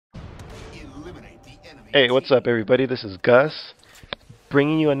Hey, what's up everybody? This is Gus,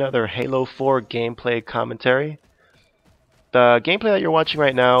 bringing you another Halo 4 gameplay commentary. The gameplay that you're watching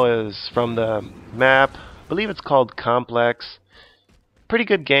right now is from the map, I believe it's called Complex. Pretty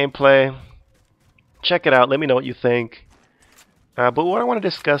good gameplay. Check it out, let me know what you think. But what I want to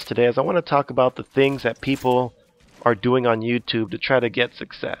discuss today is I want to talk about the things that people are doing on YouTube to try to get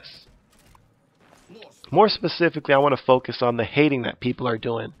success. More specifically, I want to focus on the hating that people are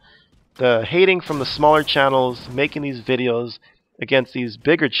doing. The hating from the smaller channels making these videos against these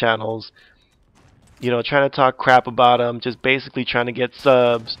bigger channels, trying to talk crap about them, just basically trying to get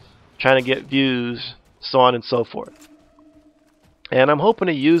subs, trying to get views, so on and so forth. And I'm hoping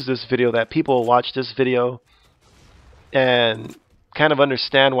to use this video that people will watch this video and kind of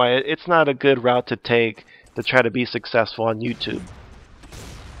understand why it's not a good route to take to try to be successful on YouTube.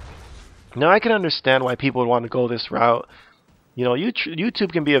 Now I can understand why people would want to go this route.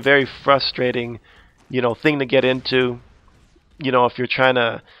 YouTube can be a very frustrating, thing to get into, if you're trying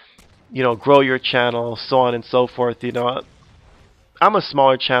to, grow your channel, so on and so forth. I'm a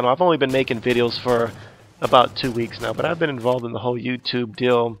smaller channel. I've only been making videos for about 2 weeks now, but I've been involved in the whole YouTube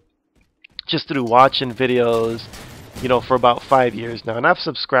deal just through watching videos, for about 5 years now. And I've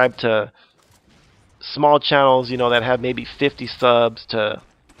subscribed to small channels, that have maybe 50 subs to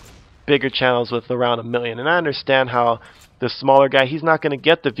bigger channels with around 1 million. And I understand how the smaller guy, he's not going to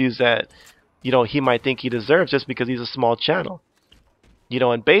get the views that, he might think he deserves just because he's a small channel.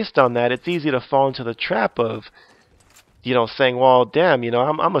 And based on that, it's easy to fall into the trap of, saying, well, damn,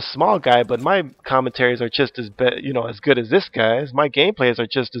 I'm a small guy, but my commentaries are just as as good as this guy's. My gameplays are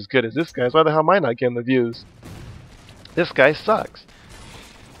just as good as this guy's. Why the hell am I not getting the views? This guy sucks.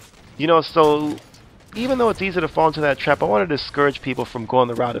 So even though it's easy to fall into that trap, I want to discourage people from going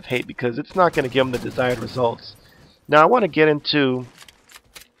the route of hate because it's not going to give them the desired results. Now I want to get into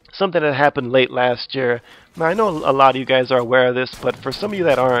something that happened late last year. Now I know a lot of you guys are aware of this, but for some of you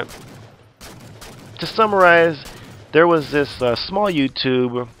that aren't, to summarize, there was this small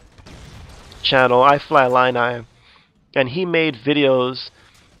YouTube channel, iFlyIllini, and he made videos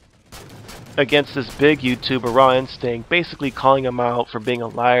against this big YouTuber, Raw Instinct, basically calling him out for being a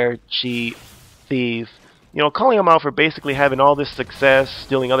liar, cheat, thief, calling him out for basically having all this success,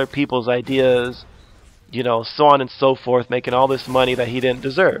 stealing other people's ideas, so on and so forth, making all this money that he didn't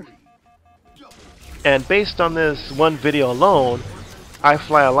deserve. And based on this one video alone,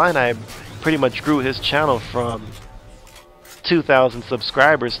 iFlyIllini pretty much grew his channel from 2,000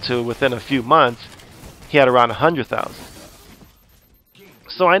 subscribers to, within a few months, he had around 100,000.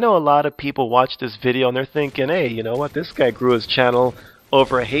 So I know a lot of people watch this video and they're thinking, hey, you know what, this guy grew his channel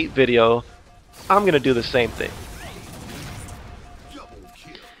over a hate video, I'm going to do the same thing.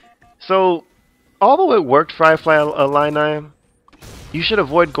 So although it worked for iFlyIllini, you should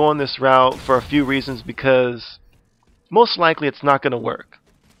avoid going this route for a few reasons, because most likely it's not going to work.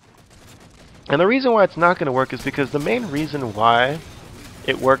 And the reason why it's not going to work is because the main reason why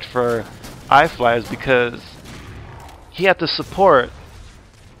it worked for iFly is because he had the support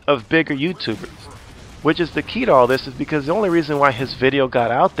of bigger YouTubers, which is the key to all this, is because the only reason why his video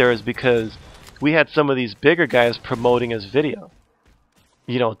got out there is because we had some of these bigger guys promoting his video,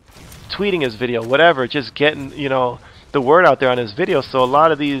 tweeting his video, whatever, just getting, the word out there on his video. So a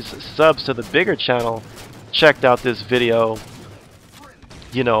lot of these subs to the bigger channel checked out this video,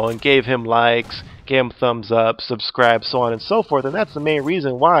 and gave him likes, gave him thumbs up, subscribe, so on and so forth. And that's the main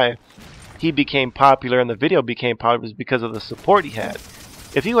reason why he became popular and the video became popular, is because of the support he had.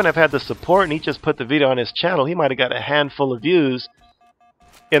 If he wouldn't have had the support and he just put the video on his channel, he might have got a handful of views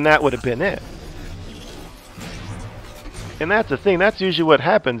and that would have been it. And that's the thing, that's usually what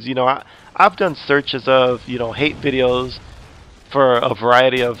happens. I've done searches of, hate videos for a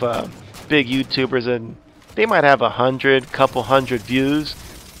variety of big YouTubers, and they might have 100, couple hundred views.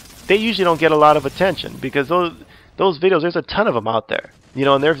 They usually don't get a lot of attention because those videos, there's a ton of them out there.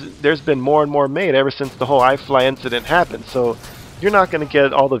 And there's been more and more made ever since the whole iFly incident happened. So you're not going to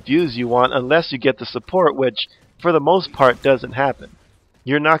get all the views you want unless you get the support, which for the most part doesn't happen.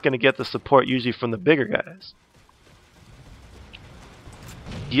 You're not going to get the support usually from the bigger guys.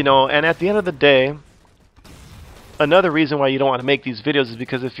 And at the end of the day, another reason why you don't want to make these videos is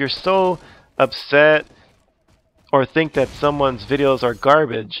because if you're so upset or think that someone's videos are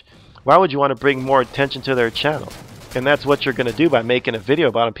garbage, why would you want to bring more attention to their channel? And that's what you're going to do by making a video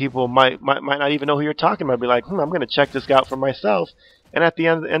about them. People might not even know who you're talking about. Be like, I'm going to check this guy out for myself. And at the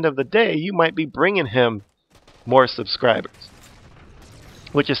end of the day, you might be bringing him more subscribers,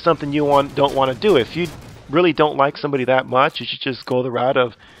 which is something you don't want to do. If you really don't like somebody that much, you should just go the route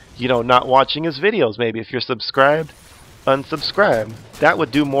of, not watching his videos. Maybe if you're subscribed, unsubscribe. That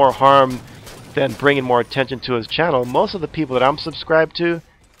would do more harm than bringing more attention to his channel. Most of the people that I'm subscribed to,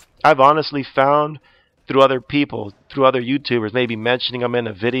 I've honestly found through other people, through other YouTubers, maybe mentioning them in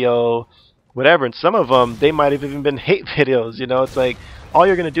a video, whatever. And some of them, they might have even been hate videos. You know, it's like all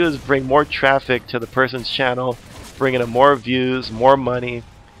you're going to do is bring more traffic to the person's channel, bringing them more views, more money,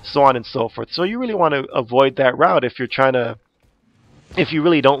 so on and so forth. So you really want to avoid that route if you're trying to, if you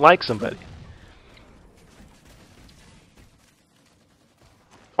really don't like somebody.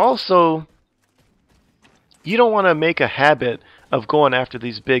 Also, you don't want to make a habit of going after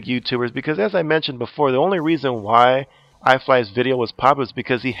these big YouTubers, because as I mentioned before, the only reason why iFly's video was popular is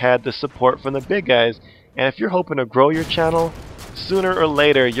because he had the support from the big guys. And if you're hoping to grow your channel, sooner or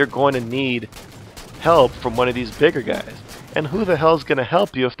later you're going to need help from one of these bigger guys. And who the hell's going to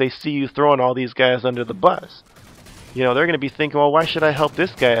help you if they see you throwing all these guys under the bus? You know, they're going to be thinking, well, why should I help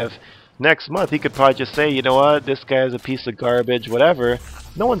this guy if next month he could probably just say, you know what, this guy is a piece of garbage, whatever.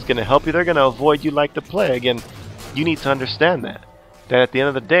 No one's going to help you. They're going to avoid you like the plague. And you need to understand that at the end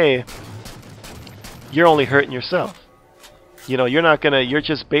of the day, you're only hurting yourself. You know, you're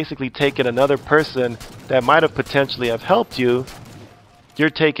just basically taking another person that might have potentially have helped you. You're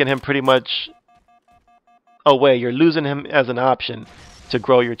taking him pretty much away. You're losing him as an option to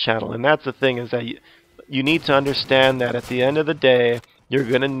grow your channel. And that's the thing, is that you need to understand that at the end of the day, you're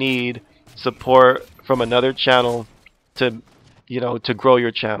going to need support from another channel to, you know, to grow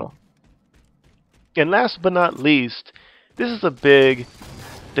your channel. And last but not least, this is a big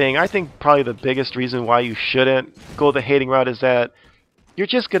thing. I think probably the biggest reason why you shouldn't go the hating route is that you're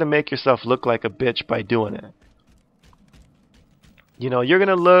just going to make yourself look like a bitch by doing it. You know, you're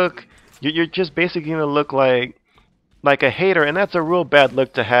just basically going to look like a hater, and that's a real bad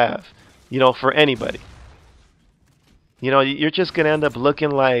look to have, you know, for anybody. You know, you're just going to end up looking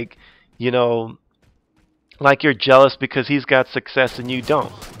like, you know, like you're jealous because he's got success and you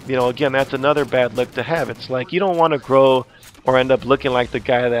don't. You know, again, that's another bad look to have. It's like you don't want to grow or end up looking like the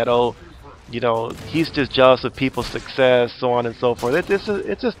guy that, oh, you know, he's just jealous of people's success, so on and so forth.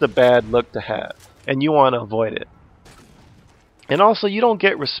 It's just a bad look to have, and you want to avoid it. And also, you don't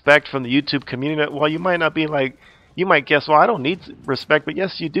get respect from the YouTube community. Well, you might not be like, you might guess, well, I don't need respect, but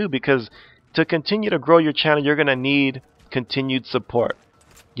yes, you do, because to continue to grow your channel, you're going to need continued support.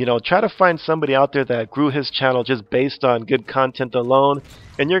 You know, try to find somebody out there that grew his channel just based on good content alone,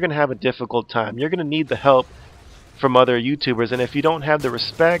 and you're going to have a difficult time. You're going to need the help from other YouTubers, and if you don't have the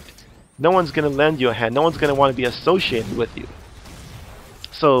respect, no one's going to lend you a hand. No one's going to want to be associated with you.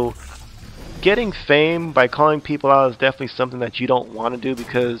 So, getting fame by calling people out is definitely something that you don't want to do,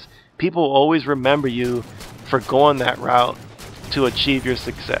 because people will always remember you for going that route to achieve your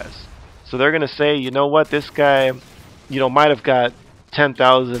success. So they're going to say, you know what, this guy, you know, might have got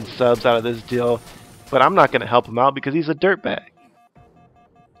 10,000 subs out of this deal, but I'm not going to help him out because he's a dirtbag.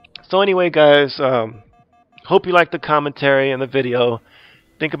 So anyway, guys, hope you liked the commentary and the video.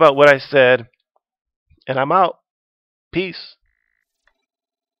 Think about what I said, and I'm out. Peace.